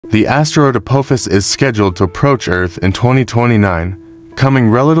The asteroid Apophis is scheduled to approach Earth in 2029, coming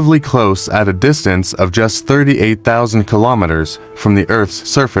relatively close at a distance of just 38,000 kilometers from the Earth's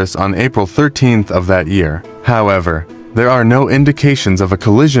surface on April 13th of that year. However, there are no indications of a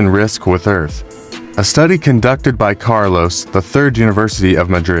collision risk with Earth. A study conducted by Carlos III University of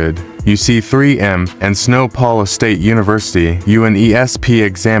Madrid, UC3M, and Snow Paula State University, UNESP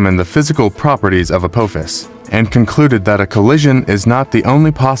examined the physical properties of Apophis and concluded that a collision is not the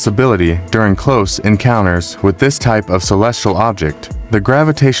only possibility during close encounters with this type of celestial object. The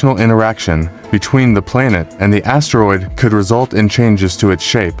gravitational interaction between the planet and the asteroid could result in changes to its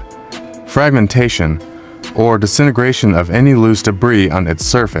shape, fragmentation, or disintegration of any loose debris on its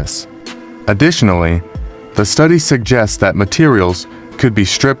surface. Additionally, the study suggests that materials could be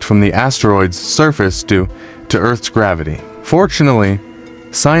stripped from the asteroid's surface due to Earth's gravity. Fortunately,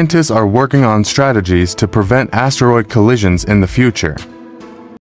 scientists are working on strategies to prevent asteroid collisions in the future.